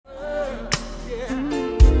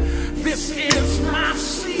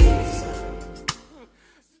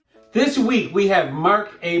week, we have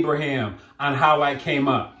Mark Abraham on How I Came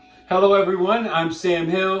Up. Hello, everyone. I'm Sam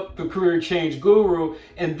Hill, the Career Change Guru.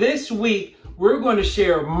 And this week, we're going to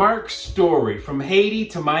share Mark's story from Haiti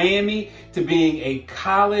to Miami to being a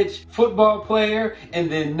college football player and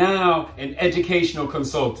then now an educational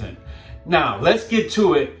consultant. Now, let's get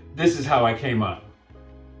to it. This is How I Came Up.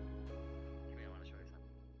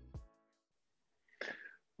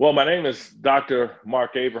 Well, my name is Dr.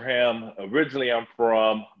 Mark Abraham. Originally, I'm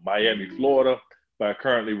from Miami, Florida, but I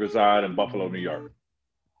currently reside in Buffalo, New York.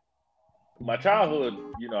 My childhood,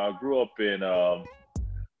 I grew up in,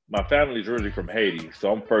 my family's originally from Haiti,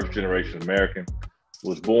 so I'm first generation American.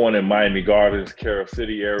 Was born in Miami Gardens, Carol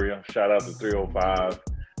City area. Shout out to 305.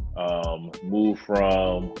 Moved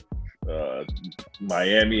from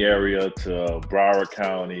Miami area to Broward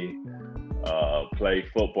County. Played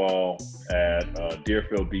football at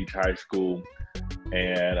Deerfield Beach High School,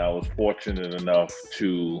 and I was fortunate enough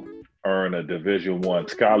to earn a Division I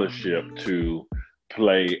scholarship to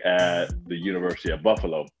play at the University of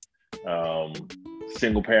Buffalo.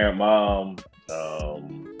 Single parent mom,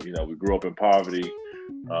 we grew up in poverty,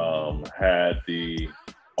 had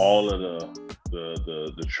all of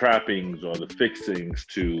the trappings or the fixings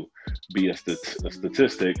to be a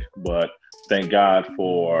statistic, but thank God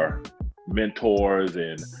for mentors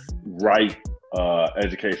and right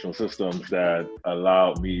educational systems that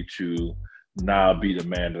allowed me to now be the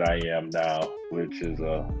man that I am now, which is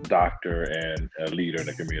a doctor and a leader in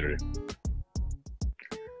the community.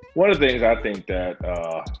 One of the things I think that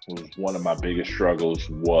was one of my biggest struggles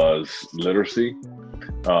was literacy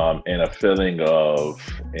and a feeling of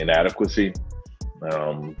inadequacy.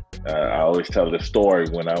 I always tell this story.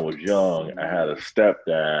 When I was young, I had a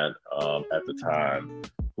stepdad at the time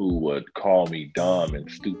who would call me dumb and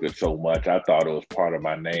stupid so much I thought it was part of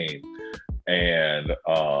my name. And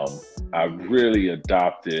I really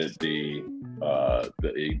adopted the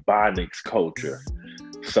Ebonics culture.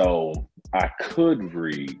 So I could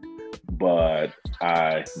read, but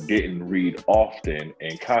I didn't read often,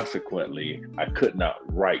 and consequently, I could not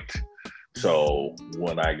write. So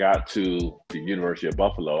when I got to the University of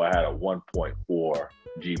Buffalo, I had a 1.4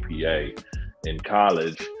 GPA in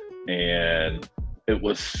college, and it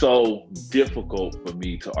was so difficult for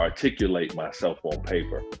me to articulate myself on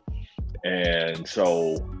paper. And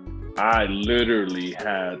so I literally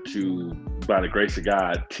had to, by the grace of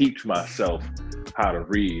God, teach myself how to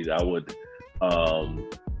read. I would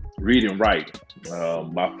read and write.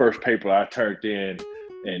 My first paper I turned in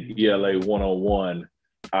ELA 101,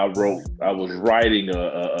 I was writing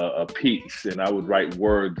a piece, and I would write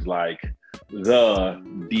words like the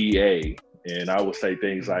DA, and I would say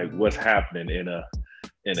things like what's happening in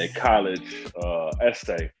a college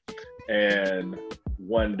essay. And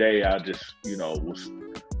one day I just, was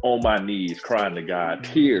on my knees crying to God,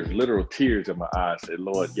 literal tears in my eyes, said,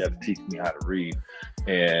 Lord, you have to teach me how to read.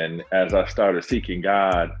 And as I started seeking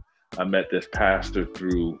God, I met this pastor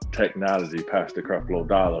through technology, Pastor Creflo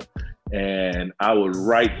Dollar, and I would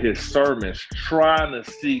write his sermons trying to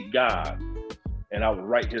seek God. And I would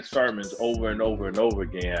write his sermons over and over and over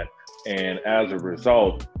again. And as a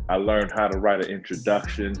result, I learned how to write an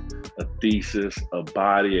introduction, a thesis, a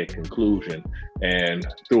body, a conclusion. And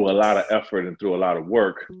through a lot of effort and through a lot of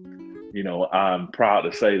work, I'm proud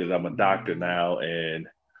to say that I'm a doctor now, and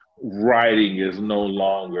writing is no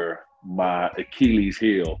longer my Achilles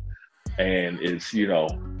heel. And it's,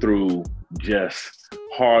 through just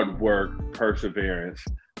hard work, perseverance,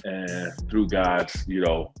 and through God's,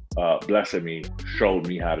 blessing me, showed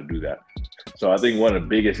me how to do that. So I think one of the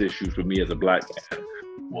biggest issues for me as a Black man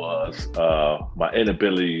was my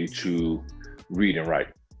inability to read and write.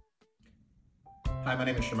 Hi, my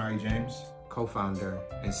name is Shamari James, co-founder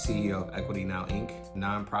and CEO of Equity Now, Inc.,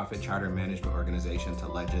 nonprofit charter management organization to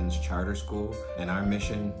Legends Charter School. And our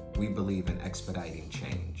mission, we believe in expediting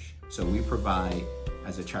change. So we provide,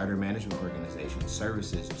 as a charter management organization,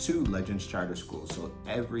 services to Legends Charter School, so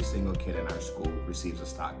every single kid in our school receives a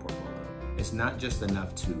stock portfolio. It's not just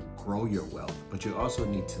enough to grow your wealth, but you also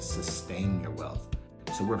need to sustain your wealth.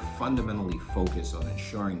 So we're fundamentally focused on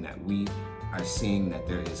ensuring that we are seeing that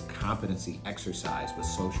there is competency exercise with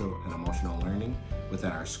social and emotional learning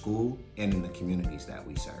within our school and in the communities that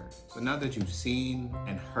we serve. So now that you've seen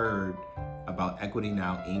and heard about Equity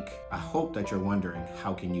Now, Inc., I hope that you're wondering,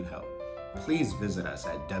 how can you help? Please visit us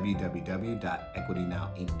at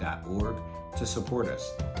www.equitynowinc.org to support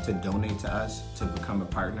us, to donate to us, to become a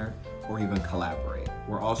partner, or even collaborate.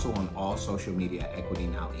 We're also on all social media at Equity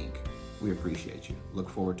Now, Inc. We appreciate you. Look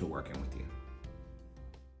forward to working with you.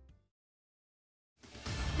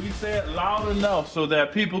 We say it loud enough so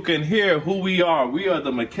that people can hear who we are. We are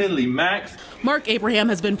the McKinley Macks. Marck Abraham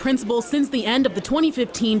has been principal since the end of the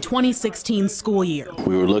 2015-2016 school year.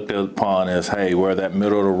 We were looked upon as, hey, we're that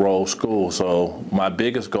middle-of-the-road school. So my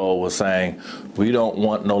biggest goal was saying we don't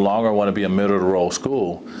no longer want to be a middle-of-the-road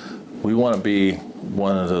school. We want to be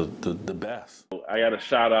one of the best. I got to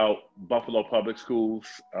shout out Buffalo Public Schools,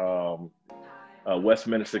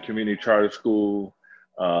 Westminster Community Charter School,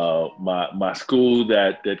 my school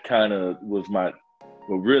that kind of was my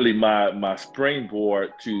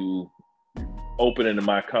springboard to open into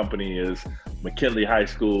my company is McKinley High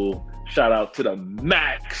School. Shout out to the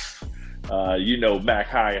Macks. Mac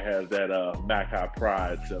High has that Mac High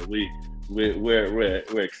pride, so we're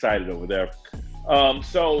excited over there.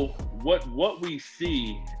 So what we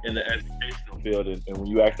see in the educational field, and when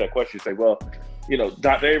you ask that question, you say, well,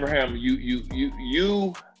 Dr. Abraham,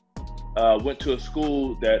 you went to a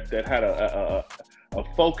school that had a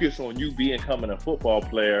focus on you becoming a football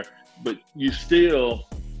player, but you still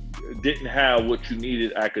didn't have what you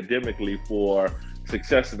needed academically for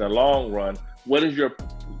success in the long run. What is your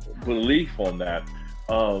belief on that?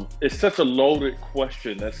 It's such a loaded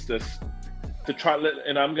question. That's just to try,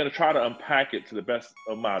 and I'm going to try to unpack it to the best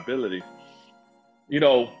of my ability.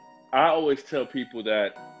 I always tell people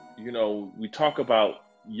that, we talk about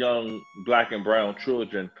young Black and brown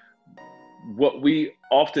children. What we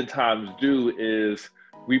oftentimes do is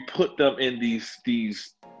we put them in these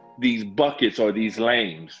buckets or these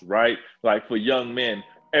lanes, right? Like for young men,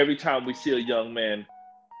 every time we see a young man,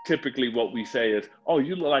 typically what we say is, oh,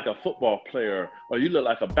 you look like a football player, or you look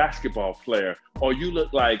like a basketball player, or you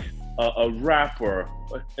look like a rapper.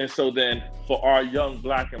 And so then for our young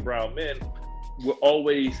Black and brown men, we're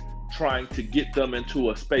always trying to get them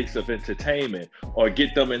into a space of entertainment or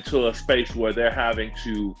get them into a space where they're having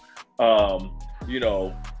to,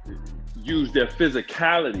 use their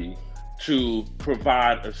physicality to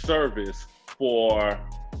provide a service for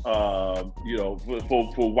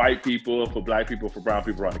white people, for Black people, for brown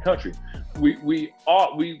people around the country. We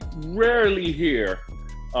rarely hear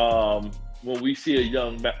when we see a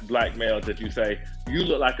young Black male that you say, you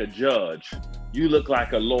look like a judge, you look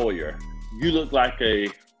like a lawyer, you look like a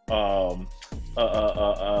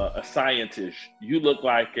scientist, you look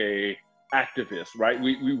like a activist, right?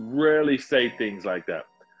 We rarely say things like that.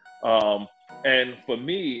 And for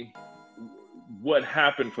me, what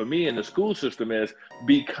happened for me in the school system is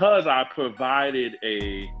because I provided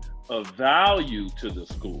a value to the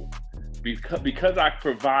school, because I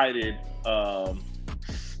provided,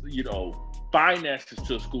 finances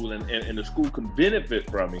to the school and the school can benefit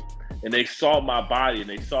from me, and they saw my body and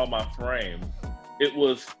they saw my frame, it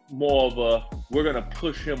was more of we're going to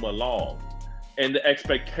push him along. And the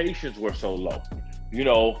expectations were so low.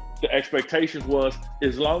 The expectations was,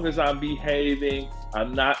 as long as I'm behaving,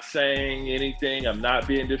 I'm not saying anything, I'm not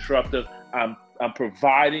being disruptive, I'm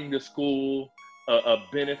providing the school a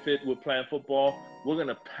benefit with playing football, we're going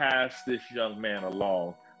to pass this young man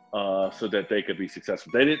along so that they could be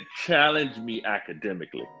successful. They didn't challenge me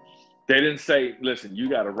academically. They didn't say, listen, you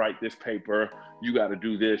got to write this paper, you got to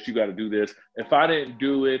do this, you got to do this. If I didn't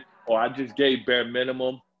do it, or I just gave bare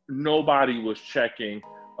minimum, nobody was checking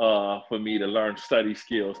for me to learn study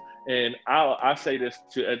skills. And I say this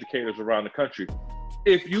to educators around the country.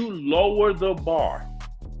 If you lower the bar,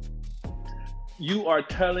 you are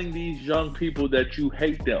telling these young people that you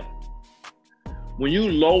hate them. When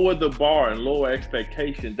you lower the bar and lower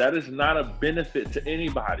expectations, that is not a benefit to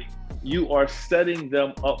anybody. You are setting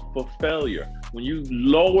them up for failure. When you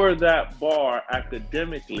lower that bar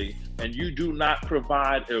academically and you do not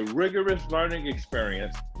provide a rigorous learning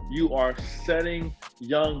experience, you are setting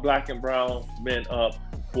young Black and brown men up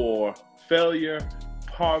for failure,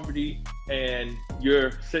 poverty, and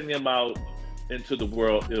you're sending them out into the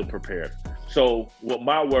world ill-prepared. So what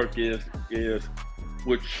my work is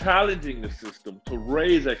we're challenging the system to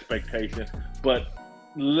raise expectations, but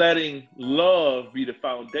letting love be the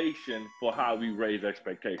foundation for how we raise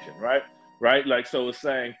expectation, right? Like, so it's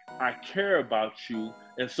saying, I care about you,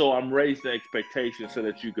 and so I'm raising the expectation so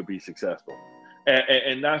that you could be successful.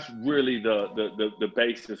 And that's really the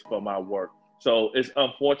basis for my work. So it's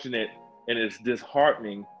unfortunate and it's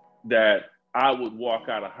disheartening that I would walk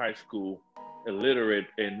out of high school illiterate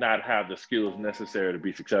and not have the skills necessary to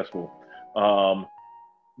be successful.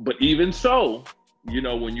 But even so,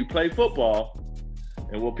 when you play football,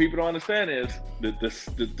 and what people don't understand is that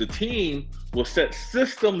the team will set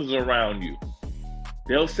systems around you.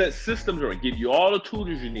 They'll set systems around, give you all the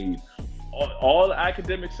tutors you need, all the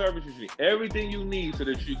academic services you need, everything you need so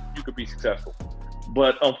that you could be successful.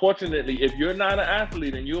 But unfortunately, if you're not an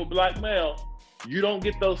athlete and you're a Black male, you don't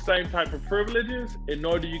get those same type of privileges, and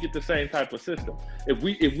nor do you get the same type of system. If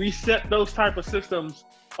we set those type of systems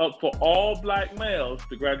up for all Black males,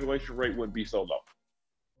 the graduation rate wouldn't be so low.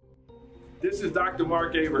 This is Dr.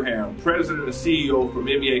 Marck Abraham, President and CEO from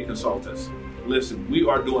MEA Consultants. Listen, we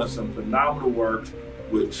are doing some phenomenal work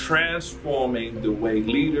with transforming the way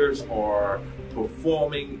leaders are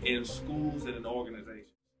performing in schools and in organizations.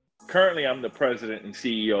 Currently, I'm the President and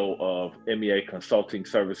CEO of MEA Consulting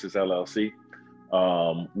Services, LLC.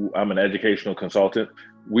 I'm an educational consultant.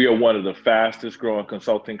 We are one of the fastest growing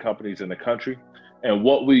consulting companies in the country. And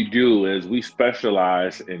what we do is we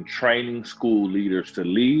specialize in training school leaders to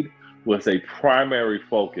lead, with a primary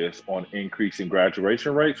focus on increasing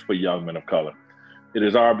graduation rates for young men of color. It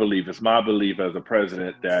is our belief, it's my belief as a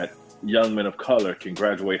president, that young men of color can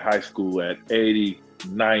graduate high school at 80,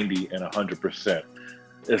 90, and 100%.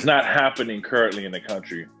 It's not happening currently in the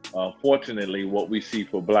country. Fortunately, what we see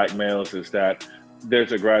for Black males is that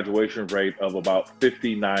there's a graduation rate of about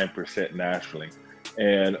 59% nationally.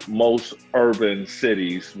 And most urban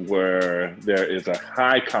cities where there is a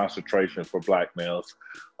high concentration for Black males,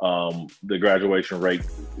 the graduation rate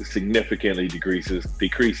significantly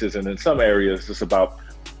decreases, and in some areas it's about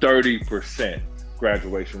 30%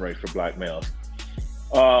 graduation rate for Black males.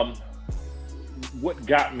 What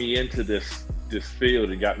got me into this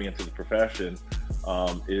field and got me into the profession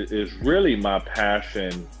is really my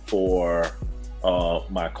passion for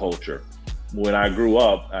my culture. When I grew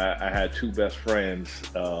up, I had two best friends,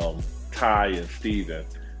 Ty and Steven,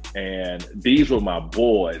 and these were my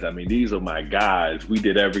boys. I mean, these are my guys. We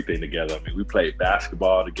did everything together. I mean, we played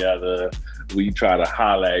basketball together. We tried to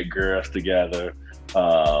holler at girls together.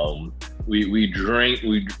 We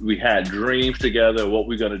had dreams together, what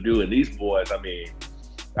we're gonna do. And these boys, I mean,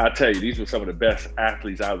 I tell you, these were some of the best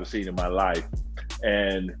athletes I've ever seen in my life.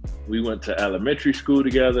 And we went to elementary school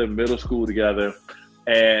together, middle school together,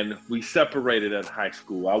 and we separated at high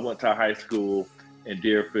school. I went to high school in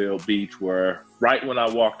Deerfield Beach, where right when I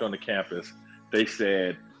walked on the campus, they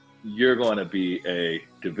said, you're going to be a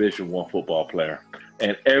Division I football player.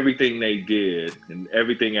 And everything they did and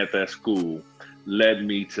everything at that school led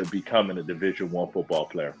me to becoming a Division I football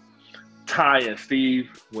player. Ty and Steve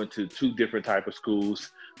went to two different type of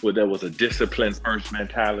schools where there was a discipline first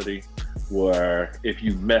mentality, where if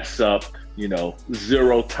you mess up, you know,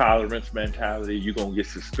 zero tolerance mentality, you're gonna get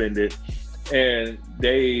suspended. And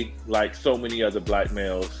they, like so many other Black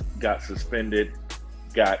males, got suspended,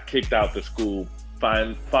 got kicked out the school,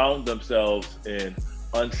 found themselves in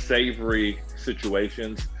unsavory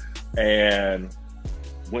situations, and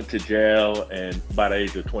went to jail. And by the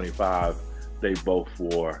age of 25, they both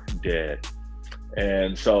were dead.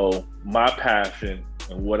 And so my passion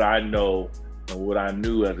and what I know and what I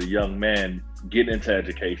knew as a young man getting into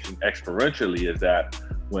education experientially is that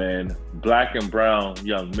when Black and brown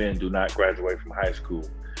young men do not graduate from high school,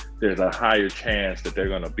 there's a higher chance that they're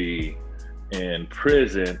going to be in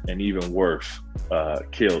prison, and even worse,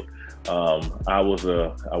 killed. I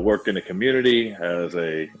worked in the community as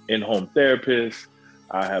a in-home therapist.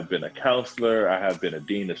 I have been a counselor. I have been a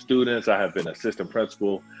dean of students. I have been assistant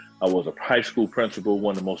principal. I was a high school principal,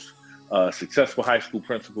 one of the most successful high school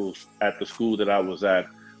principals at the school that I was at.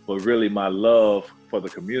 But really my love for the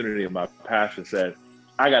community and my passion said,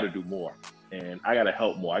 I got to do more, and I got to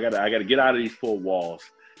help more. I got to get out of these four walls,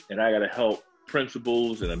 and I got to help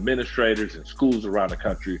principals and administrators and schools around the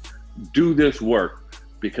country do this work,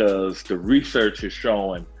 because the research is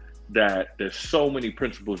showing that there's so many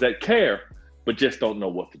principals that care, but just don't know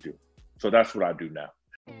what to do. So that's what I do now.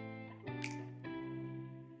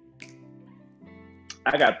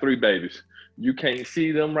 I got 3 babies. You can't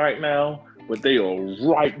see them right now, but they are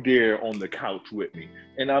right there on the couch with me.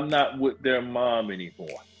 And I'm not with their mom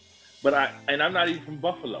anymore. And I'm not even from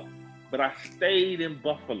Buffalo, but I stayed in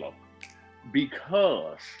Buffalo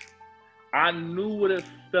because I knew what it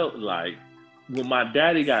felt like when my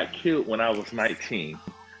daddy got killed when I was 19.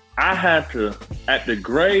 I had to, at the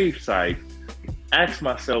gravesite, ask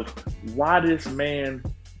myself why this man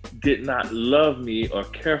did not love me or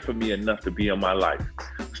care for me enough to be in my life.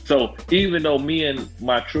 So even though me and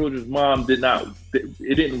my children's mom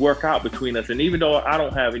it didn't work out between us, and even though I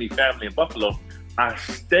don't have any family in Buffalo, I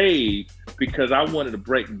stayed because I wanted to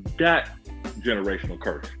break that generational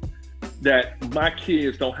curse. That my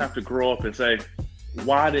kids don't have to grow up and say,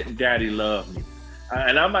 why didn't daddy love me?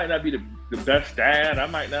 And I might not be the best dad. I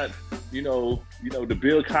might not, the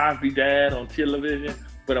Bill Cosby dad on television,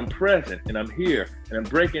 but I'm present and I'm here and I'm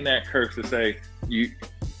breaking that curse to say,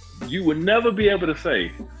 you would never be able to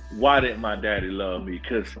say, why didn't my daddy love me?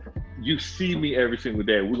 Because you see me every single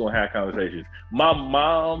day. We're going to have conversations. My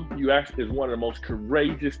mom, is one of the most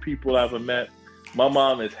courageous people I've ever met. My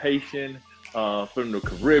mom is Haitian, from the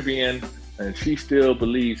Caribbean, and she still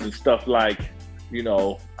believes in stuff like, I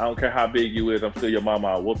don't care how big you is, I'm still your mama,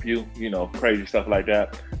 I'll whoop you, crazy stuff like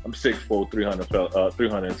that. I'm 6'4",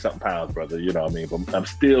 300 and something pounds, brother, you know what I mean? But I'm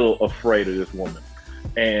still afraid of this woman.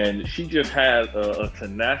 And she just has a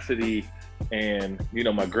tenacity, and,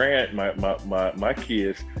 my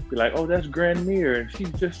kids be like, oh, that's Grand Mir, and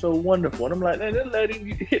she's just so wonderful. And I'm like, man, this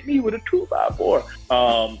lady hit me with a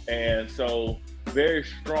 2x4. And so very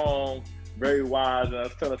strong, very wise. And I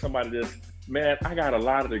was telling somebody this, man, I got a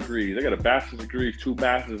lot of degrees. I got a bachelor's degree, 2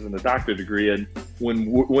 masters, and a doctorate degree. And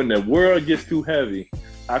when the world gets too heavy,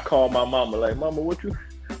 I call my mama, like, mama,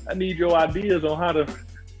 I need your ideas on how to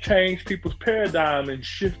change people's paradigm and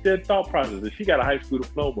shift their thought process. And she got a high school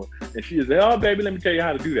diploma, and she said, oh, baby, let me tell you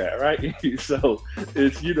how to do that, right? So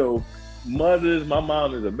it's, mothers, my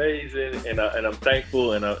mom is amazing, and I'm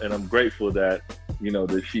thankful, and I'm grateful that,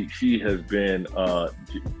 that she has been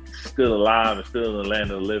still alive and still in the land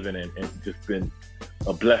of the living, and just been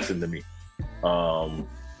a blessing to me.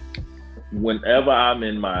 Whenever I'm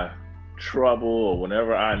in my trouble, or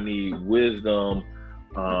whenever I need wisdom,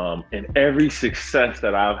 and every success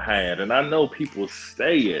that I've had, and I know people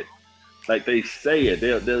say it, like they say it,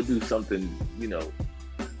 they'll do something,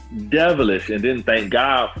 devilish, and then thank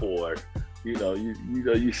God for it.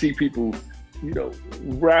 You see people,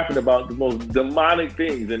 rapping about the most demonic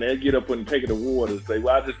things, and they get up and take an award and say,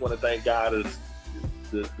 well, I just want to thank God as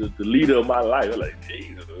the leader of my life. I'm like,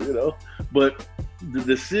 Jesus, But the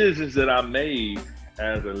decisions that I made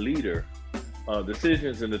as a leader,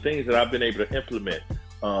 decisions and the things that I've been able to implement,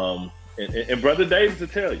 and Brother Davis will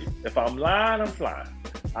tell you, if I'm lying, I'm flying.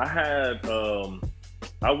 I had,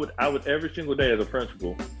 I would every single day as a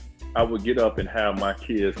principal, I would get up and have my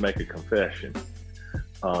kids make a confession.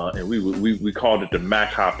 And we called it the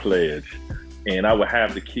Marck Pledge. And I would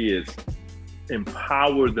have the kids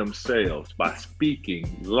empower themselves by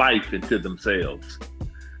speaking life into themselves.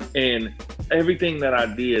 And everything that I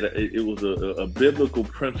did, it was a biblical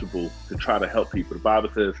principle to try to help people. The Bible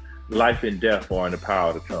says life and death are in the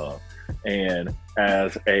power of the tongue. And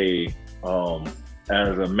as a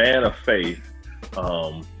man of faith,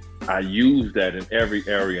 I use that in every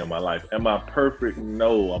area of my life. Am I perfect?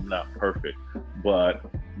 No, I'm not perfect. But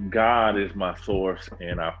God is my source,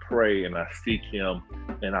 and I pray and I seek Him,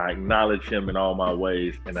 and I acknowledge Him in all my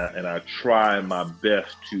ways, and I try my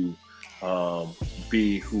best to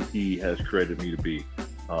be who He has created me to be.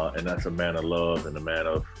 And that's a man of love, and a man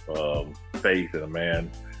of faith, and a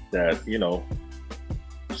man that,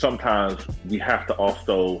 sometimes we have to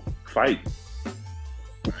also fight.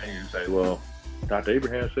 And you say, well, Dr.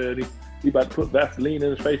 Abraham said he about to put Vaseline in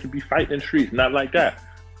his face and be fighting in the streets. Not like that.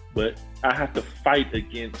 But I have to fight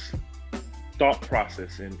against thought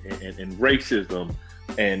process and racism,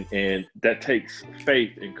 and that takes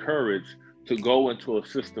faith and courage to go into a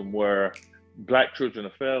system where Black children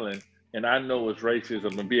are failing, and I know it's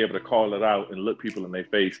racism, and be able to call it out and look people in their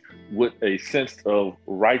face with a sense of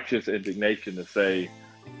righteous indignation to say,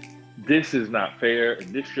 this is not fair,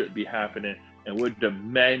 and this shouldn't be happening, and we're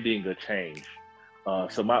demanding a change.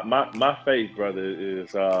 So my faith, brother,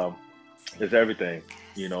 is everything.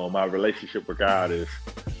 My relationship with God is,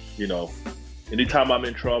 anytime I'm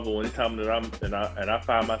in trouble, anytime that I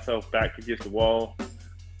find myself back against the wall,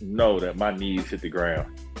 know that my knees hit the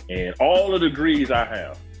ground. And all of the degrees I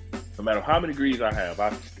have, no matter how many degrees I have,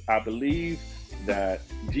 I believe that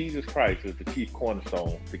Jesus Christ is the chief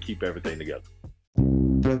cornerstone to keep everything together.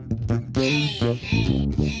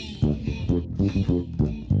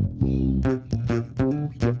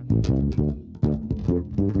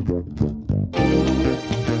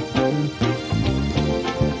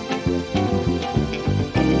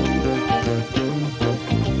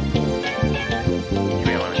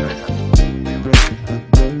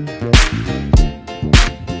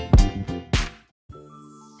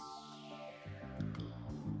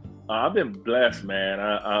 I've been blessed, man.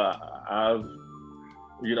 I've,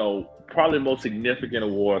 probably the most significant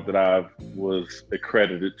award that I was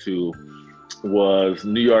accredited to was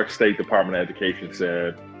New York State Department of Education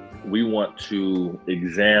said, we want to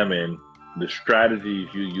examine the strategies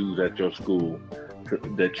you use at your school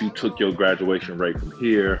that you took your graduation rate from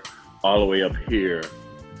here all the way up here,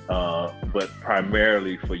 but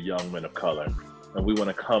primarily for young men of color. And we want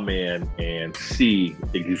to come in and see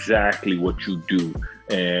exactly what you do.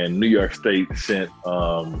 And New York State sent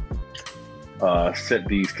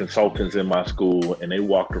these consultants in my school, and they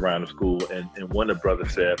walked around the school. And one of the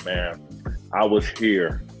brothers said, man, I was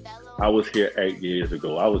here 8 years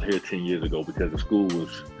ago. I was here 10 years ago because the school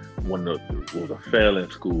was a failing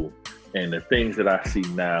school. And the things that I see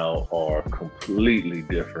now are completely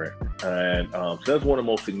different. And so that's one of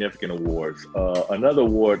the most significant awards. Another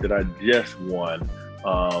award that I just won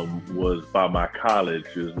was by my college.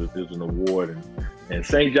 It was an award in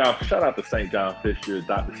St. John. Shout out to St. John Fisher,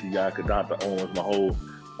 Dr. Siyaka, Dr. Owens, my whole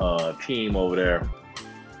team over there.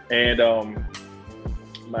 And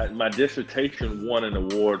my dissertation won an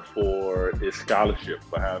award for its scholarship,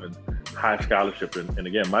 for having high scholarship. And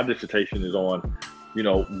again, my dissertation is on, you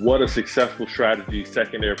know, what a successful strategy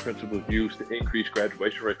secondary principles use to increase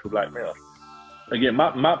graduation rates for Black males. Again,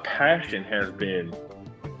 my passion has been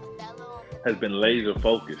laser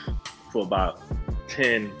focused for about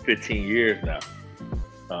 10, 15 years now.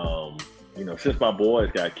 You know, since my boys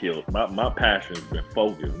got killed, my passion has been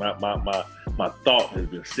focused. My thought has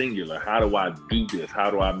been singular. How do I do this? How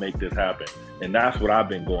do I make this happen? And that's what I've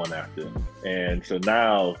been going after. And so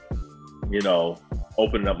now, you know,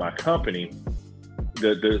 opening up my company,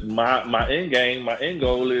 my end game, my end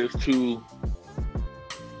goal is to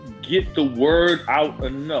get the word out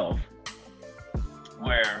enough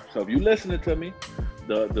where, so if you're listening to me,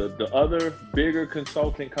 the other bigger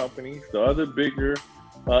consulting companies, the other bigger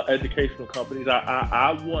educational companies,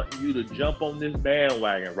 I want you to jump on this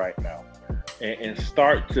bandwagon right now and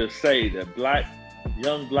start to say that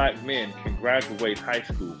young black men can graduate high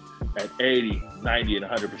school at 80, 90, and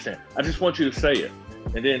 100%. I just want you to say it.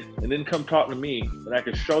 And then come talk to me, and I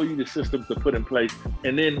can show you the systems to put in place,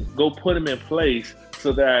 and then go put them in place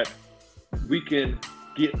so that we can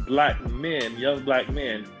get black men, young black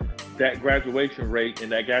men, that graduation rate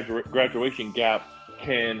and that graduation gap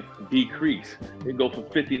can decrease. It go from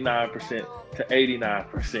 59% to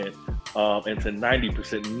 89% and to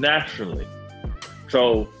 90% nationally.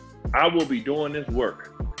 So I will be doing this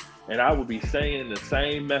work, and I will be saying the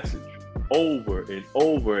same message over and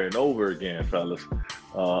over and over again, fellas,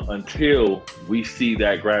 until we see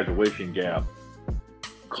that graduation gap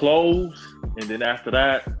close. And then after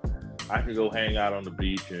that, I can go hang out on the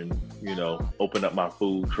beach and, you know, open up my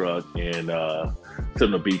food truck and sit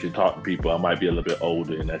on the beach and talk to people. I might be a little bit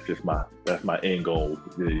older, and that's my end goal,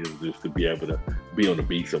 is just to be able to be on the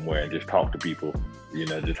beach somewhere and just talk to people, you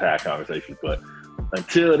know, just have conversations. But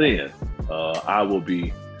until then, I will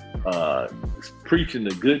be preaching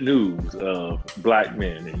the good news of black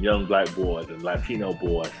men and young black boys and Latino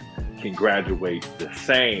boys can graduate the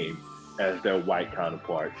same as their white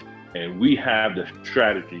counterparts. And we have the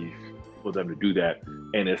strategies for them to do that.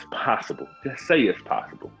 And it's possible. Just say it's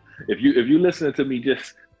possible. If you listening to me,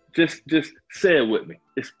 just say it with me.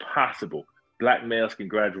 It's possible. Black males can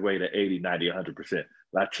graduate at 80, 90, 100%.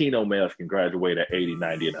 Latino males can graduate at 80,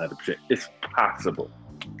 90, and 100%. It's possible.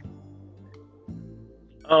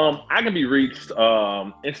 I can be reached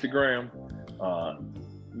Instagram,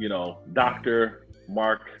 you know, Dr.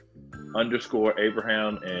 Marck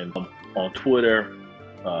 _Abraham, and on Twitter,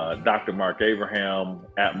 Dr. Marck Abraham,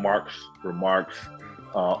 at Marck's Remarks,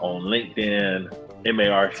 on LinkedIn,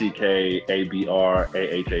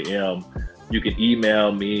 MarckAbraham. You can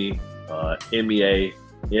email me, MEA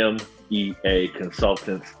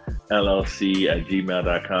Consultants LLC at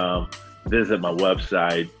gmail.com. Visit my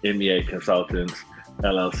website,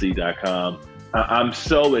 meaconsultantsllc.com. I'm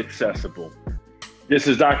so accessible. This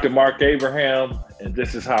is Dr. Marck Abraham, and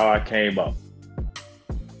this is how I came up.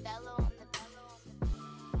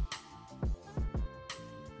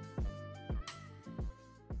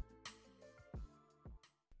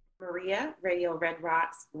 Maria, Radio Red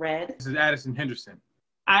Rocks, Red. This is Addison Henderson.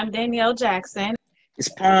 I'm Danielle Jackson. It's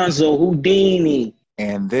Ponzo Houdini.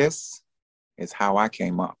 And this is how I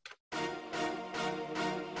came up.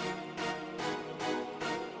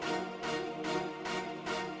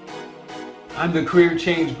 I'm the career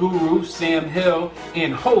change guru, Sam Hill,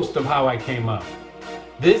 and host of How I Came Up.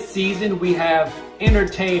 This season, we have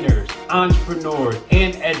entertainers, entrepreneurs,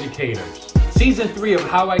 and educators. Season 3 of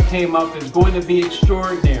How I Came Up is going to be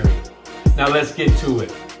extraordinary. Now let's get to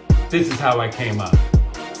it. This is how I came up.